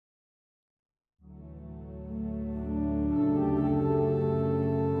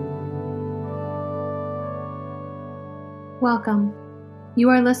Welcome. You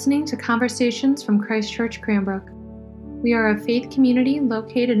are listening to Conversations from Christ Church Cranbrook. We are a faith community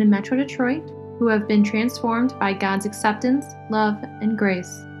located in Metro Detroit who have been transformed by God's acceptance, love, and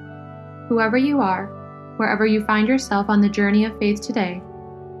grace. Whoever you are, wherever you find yourself on the journey of faith today,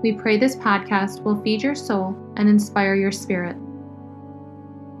 we pray this podcast will feed your soul and inspire your spirit.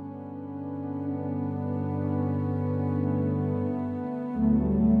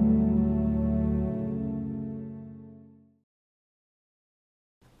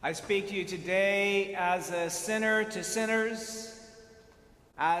 I speak to you today as a sinner to sinners,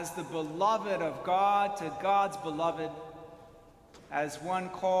 as the beloved of God to God's beloved, as one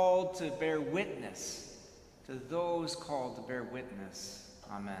called to bear witness to those called to bear witness.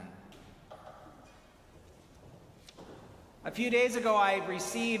 Amen. A few days ago, I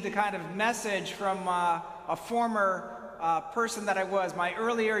received a kind of message from a former person that I was, my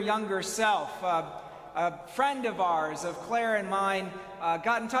earlier, younger self. A friend of ours, of Claire and mine,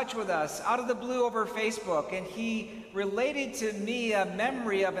 got in touch with us out of the blue over Facebook, and he related to me a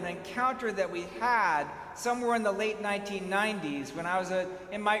memory of an encounter that we had somewhere in the late 1990s when I was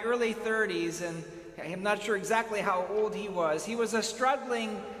in my early 30s, and I'm not sure exactly how old he was. He was a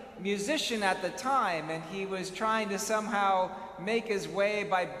struggling musician at the time, and he was trying to somehow make his way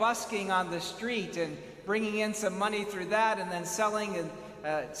by busking on the street and bringing in some money through that, and then selling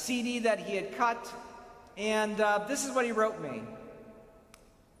a CD that he had cut. And this is what he wrote me.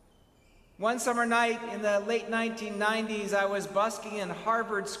 One summer night in the late 1990s, I was busking in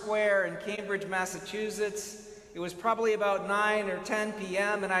Harvard Square in Cambridge, Massachusetts. It was probably about 9 or 10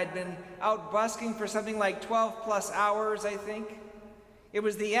 p.m., and I'd been out busking for something like 12 plus hours, I think. It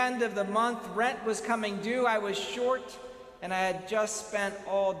was the end of the month. Rent was coming due. I was short, and I had just spent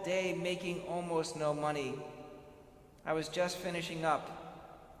all day making almost no money. I was just finishing up,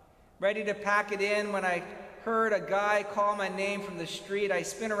 ready to pack it in, when I heard a guy call my name from the street. I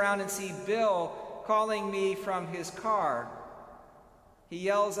spin around and see Bill calling me from his car. He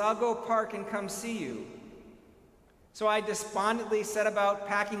yells, "I'll go park and come see you." So I despondently set about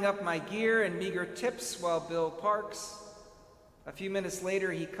packing up my gear and meager tips while Bill parks. A few minutes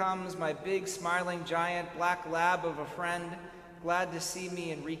later, he comes, my big, smiling, giant black lab of a friend, glad to see me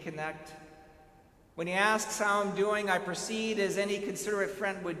and reconnect. When he asks how I'm doing, I proceed, as any considerate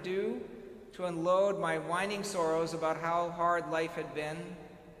friend would do, to unload my whining sorrows about how hard life had been,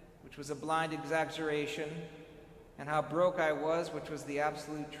 which was a blind exaggeration, and how broke I was, which was the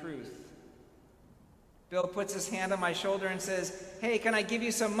absolute truth. Bill puts his hand on my shoulder and says, "Hey, can I give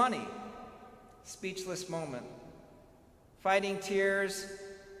you some money?" Speechless moment. Fighting tears,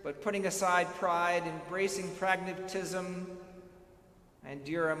 but putting aside pride, embracing pragmatism, I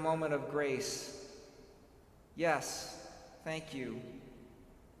endure a moment of grace. "Yes, thank you."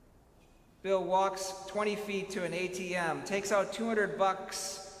 Bill walks 20 feet to an ATM, takes out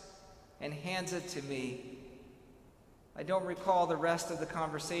 $200 and hands it to me. I don't recall the rest of the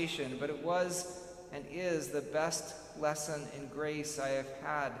conversation, but it was and is the best lesson in grace I have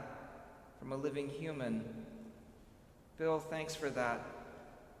had from a living human. Bill, thanks for that.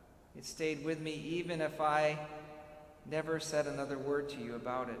 It stayed with me even if I never said another word to you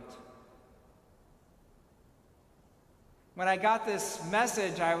about it. When I got this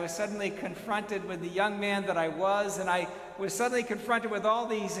message, I was suddenly confronted with the young man that I was, and I was suddenly confronted with all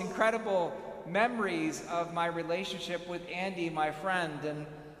these incredible memories of my relationship with Andy, my friend. And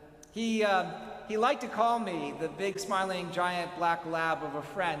he liked to call me the big, smiling, giant black lab of a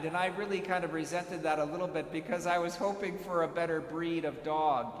friend, and I really kind of resented that a little bit because I was hoping for a better breed of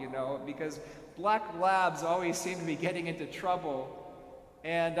dog, because black labs always seem to be getting into trouble.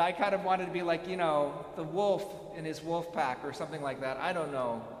 And I kind of wanted to be like, the wolf in his wolf pack or something like that. I don't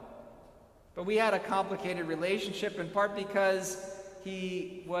know. But we had a complicated relationship, in part because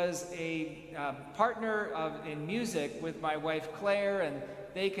he was a partner in music with my wife Claire, and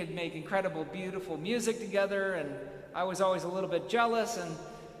they could make incredible, beautiful music together, and I was always a little bit jealous. And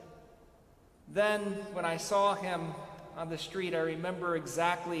then when I saw him on the street, I remember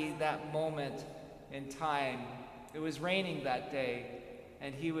exactly that moment in time. It was raining that day,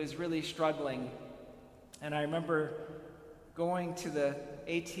 and he was really struggling. And I remember going to the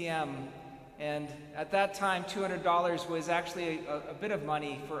ATM, and at that time, $200 was actually a bit of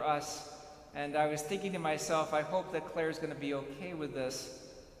money for us. And I was thinking to myself, I hope that Claire's going to be okay with this.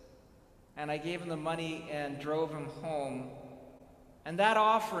 And I gave him the money and drove him home. And that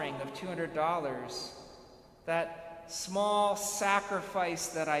offering of $200, that small sacrifice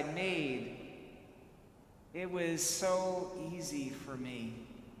that I made, it was so easy for me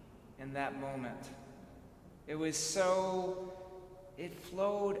in that moment. It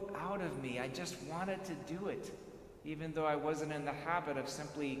flowed out of me. I just wanted to do it. even though I wasn't in the habit of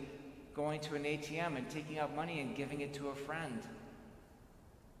simply going to an ATM and taking out money and giving it to a friend.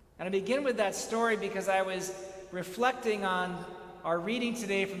 And I begin with that story because I was reflecting on our reading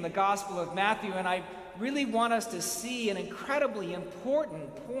today from the Gospel of Matthew, and I really want us to see an incredibly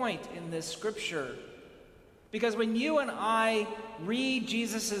important point in this scripture. Because when you and I read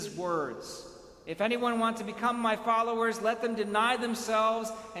Jesus' words, if anyone wants to become my followers, let them deny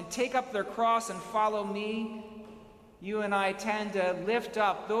themselves and take up their cross and follow me, you and I tend to lift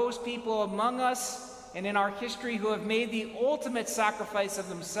up those people among us and in our history who have made the ultimate sacrifice of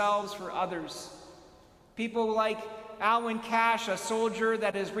themselves for others. People like Alwyn Cash, a soldier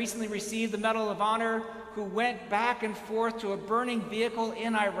that has recently received the Medal of Honor, who went back and forth to a burning vehicle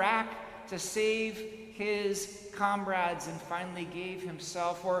in Iraq to save his comrades and finally gave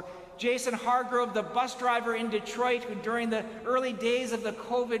himself. Or Jason Hargrove, the bus driver in Detroit, who during the early days of the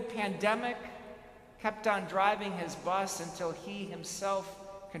COVID pandemic kept on driving his bus until he himself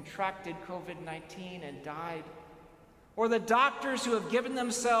contracted COVID-19 and died. Or the doctors who have given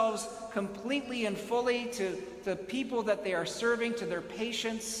themselves completely and fully to the people that they are serving, to their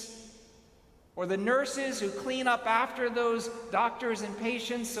patients. Or the nurses who clean up after those doctors and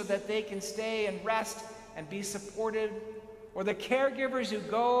patients so that they can stay and rest and be supported. Or the caregivers who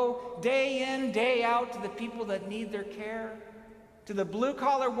go day in, day out to the people that need their care. To the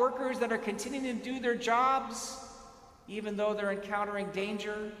blue-collar workers that are continuing to do their jobs, even though they're encountering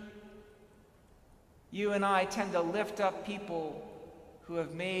danger. You and I tend to lift up people who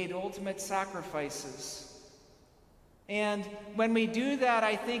have made ultimate sacrifices. And when we do that,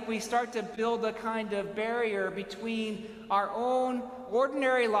 I think we start to build a kind of barrier between our own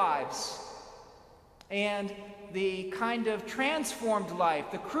ordinary lives and the kind of transformed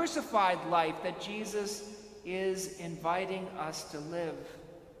life, the crucified life that Jesus is inviting us to live.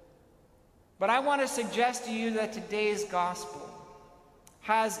 But I want to suggest to you that today's gospel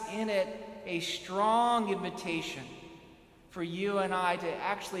has in it a strong invitation for you and I to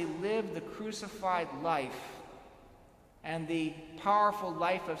actually live the crucified life and the powerful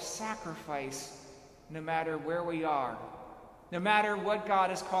life of sacrifice no matter where we are, no matter what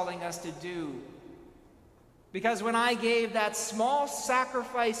God is calling us to do. Because when I gave that small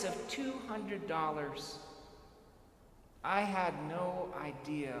sacrifice of $200, I had no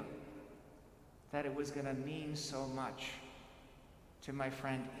idea that it was going to mean so much to my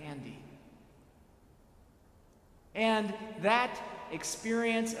friend Andy. And that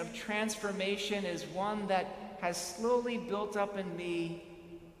experience of transformation is one that has slowly built up in me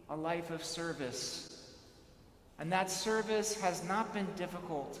a life of service. And that service has not been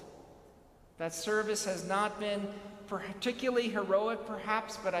difficult. That service has not been particularly heroic,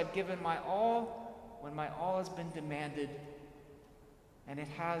 perhaps, but I've given my all when my all has been demanded. And it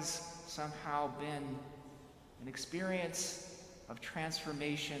has somehow been an experience of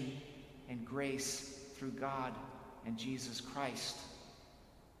transformation and grace through God and Jesus Christ.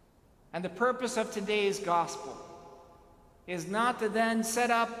 And the purpose of today's gospel is not to then set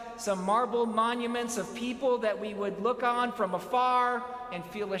up some marble monuments of people that we would look on from afar and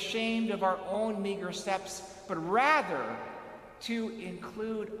feel ashamed of our own meager steps, but rather to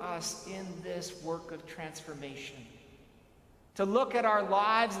include us in this work of transformation. To look at our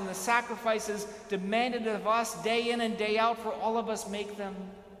lives and the sacrifices demanded of us day in and day out, for all of us make them,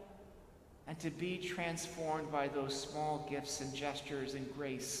 and to be transformed by those small gifts and gestures and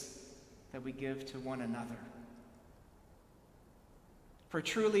grace that we give to one another. For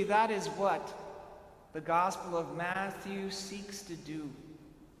truly that is what the Gospel of Matthew seeks to do.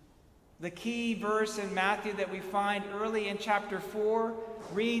 The key verse in Matthew that we find early in chapter 4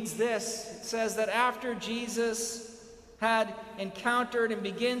 reads this. It says that after Jesus had encountered and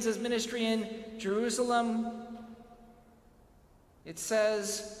begins his ministry in Jerusalem, it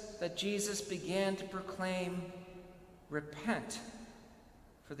says that Jesus began to proclaim, "Repent,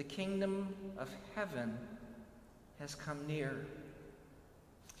 for the kingdom of heaven has come near."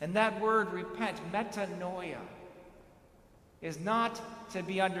 And that word repent, metanoia, is not to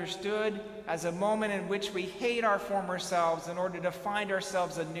be understood as a moment in which we hate our former selves in order to find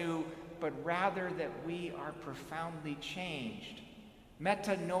ourselves anew, but rather that we are profoundly changed.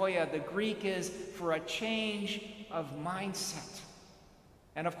 Metanoia, the Greek, is for a change of mindset.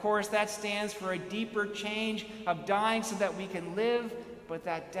 And of course, that stands for a deeper change of dying so that we can live, but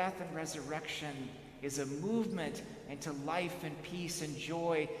that death and resurrection is a movement into life and peace and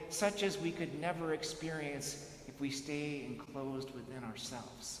joy, such as we could never experience if we stay enclosed within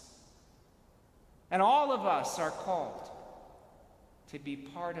ourselves. And all of us are called to be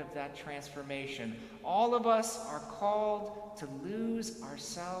part of that transformation. All of us are called to lose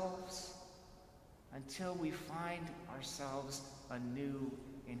ourselves until we find ourselves anew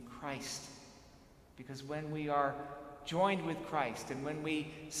in Christ. Because when we are joined with Christ and when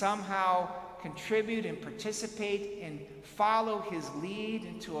we somehow contribute and participate and follow his lead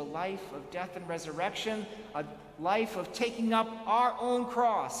into a life of death and resurrection, a life of taking up our own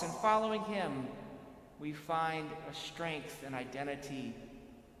cross and following him, we find a strength and identity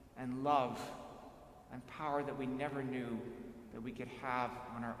and love and power that we never knew that we could have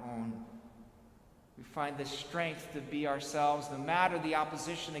on our own. We find the strength to be ourselves, no matter the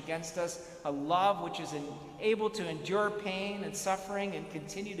opposition against us, a love which is able to endure pain and suffering and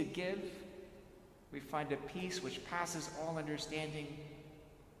continue to give. We find a peace which passes all understanding,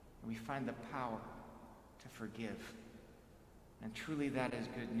 and we find the power to forgive. And truly that is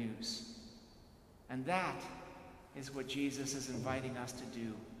good news. And that is what Jesus is inviting us to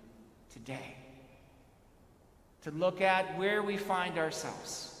do today. To look at where we find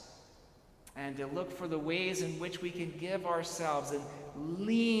ourselves and to look for the ways in which we can give ourselves and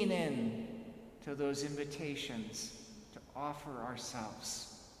lean in to those invitations to offer ourselves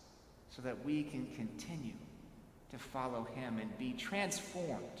so that we can continue to follow him and be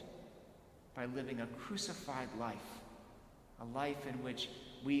transformed by living a crucified life, a life in which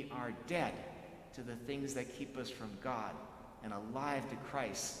we are dead to the things that keep us from God and alive to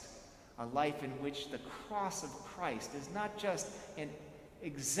Christ, a life in which the cross of Christ is not just an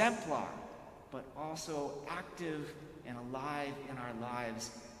exemplar, but also active and alive in our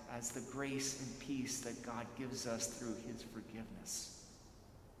lives as the grace and peace that God gives us through his forgiveness.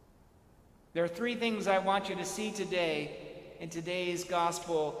 There are three things I want you to see today in today's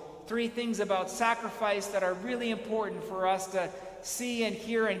gospel, three things about sacrifice that are really important for us to see and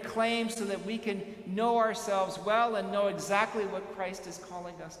hear and claim so that we can know ourselves well and know exactly what Christ is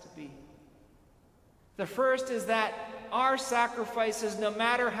calling us to be. The first is that our sacrifices, no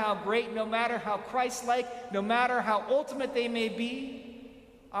matter how great, no matter how Christ-like, no matter how ultimate they may be,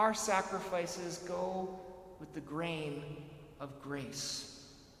 our sacrifices go with the grain of grace.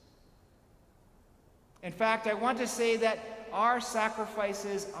 In fact, I want to say that our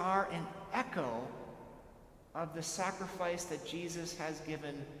sacrifices are an echo of the sacrifice that Jesus has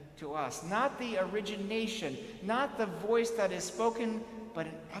given to us. Not the origination, not the voice that is spoken, but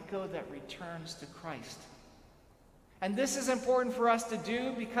an echo that returns to Christ. And this is important for us to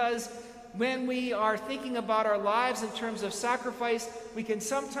do because when we are thinking about our lives in terms of sacrifice, we can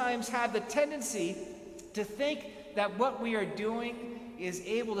sometimes have the tendency to think that what we are doing is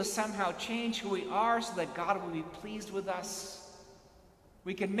able to somehow change who we are so that God will be pleased with us.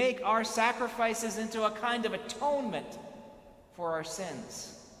 We can make our sacrifices into a kind of atonement for our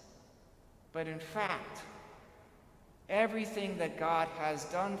sins. But in fact, everything that God has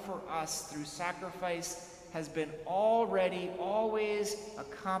done for us through sacrifice has been already, always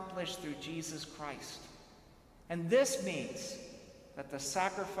accomplished through Jesus Christ. And this means that the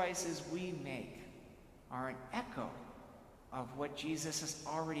sacrifices we make are an echo of what Jesus has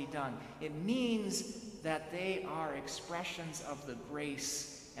already done. It means that they are expressions of the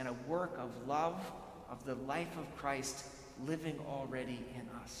grace and a work of love of the life of Christ living already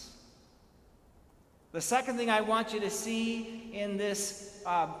in us. The second thing I want you to see in this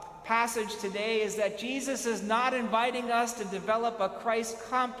passage today is that Jesus is not inviting us to develop a Christ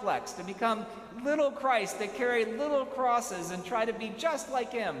complex, to become little Christ that carry little crosses and try to be just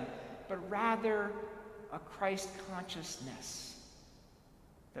like him, but rather a Christ consciousness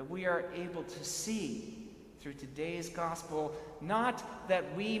that we are able to see through today's gospel, not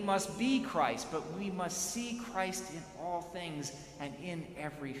that we must be Christ, but we must see Christ in all things and in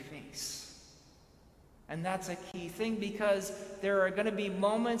every face. And that's a key thing because there are going to be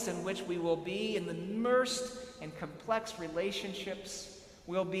moments in which we will be immersed in complex relationships.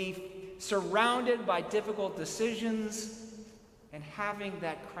 We'll be surrounded by difficult decisions, and having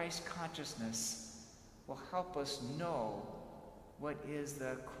that Christ consciousness will help us know what is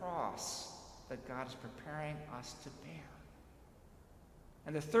the cross that God is preparing us to bear.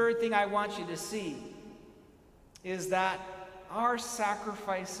 And the third thing I want you to see is that our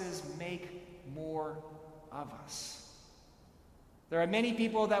sacrifices make more of us. There are many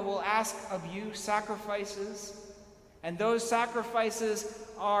people that will ask of you sacrifices, and those sacrifices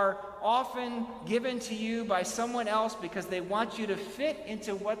are often given to you by someone else because they want you to fit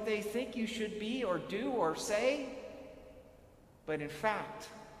into what they think you should be or do or say. But in fact,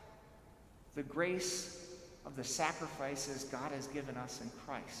 the grace of the sacrifices God has given us in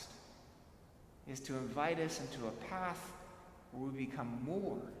Christ is to invite us into a path where we become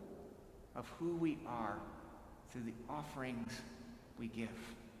more of who we are through the offerings we give.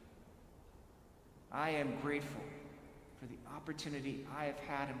 I am grateful for the opportunity I have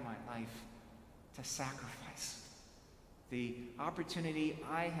had in my life to sacrifice. The opportunity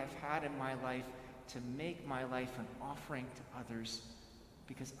I have had in my life to make my life an offering to others,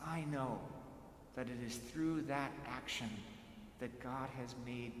 because I know that it is through that action that God has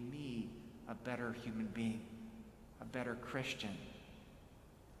made me a better human being, a better Christian.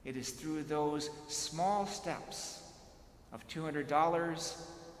 It is through those small steps of $200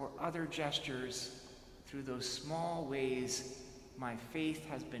 or other gestures, through those small ways, my faith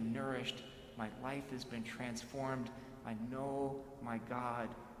has been nourished, my life has been transformed. I know my God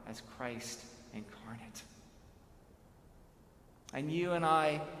as Christ incarnate. And you and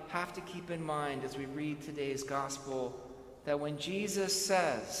I have to keep in mind as we read today's gospel that when Jesus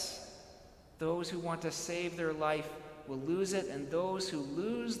says, those who want to save their life will lose it, and those who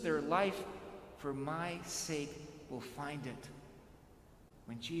lose their life for my sake will find it.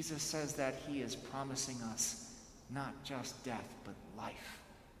 When Jesus says that, he is promising us not just death, but life.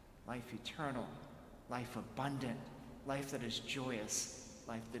 Life eternal, life abundant, life that is joyous,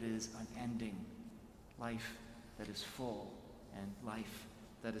 life that is unending, life that is full, and life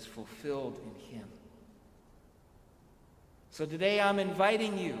that is fulfilled in him. So today I'm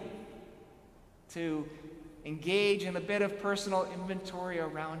inviting you to engage in a bit of personal inventory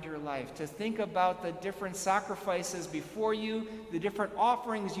around your life, to think about the different sacrifices before you, the different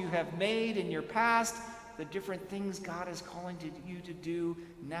offerings you have made in your past, the different things God is calling you to do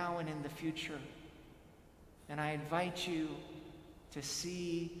now and in the future. And I invite you to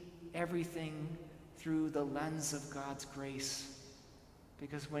see everything through the lens of God's grace.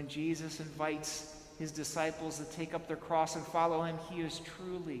 Because when Jesus invites his disciples to take up their cross and follow him, he is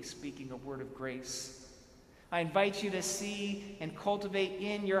truly speaking a word of grace. I invite you to see and cultivate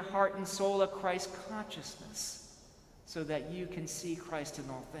in your heart and soul a Christ consciousness so that you can see Christ in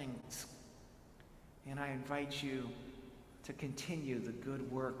all things. And I invite you to continue the good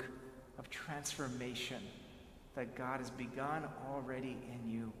work of transformation that God has begun already in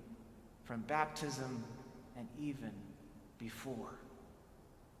you from baptism and even before.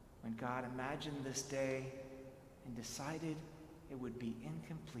 When God imagined this day and decided it would be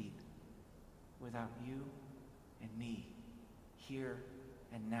incomplete without you and me, here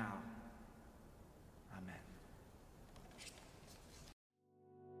and now. Amen.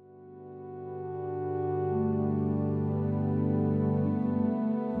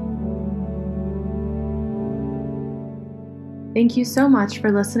 Thank you so much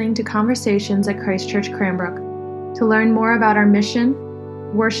for listening to Conversations at Christ Church Cranbrook. To learn more about our mission,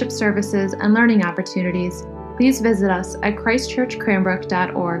 worship services, and learning opportunities, please visit us at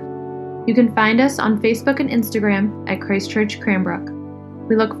christchurchcranbrook.org. You can find us on Facebook and Instagram at Christ Church Cranbrook.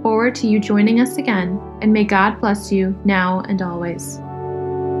 We look forward to you joining us again, and may God bless you now and always.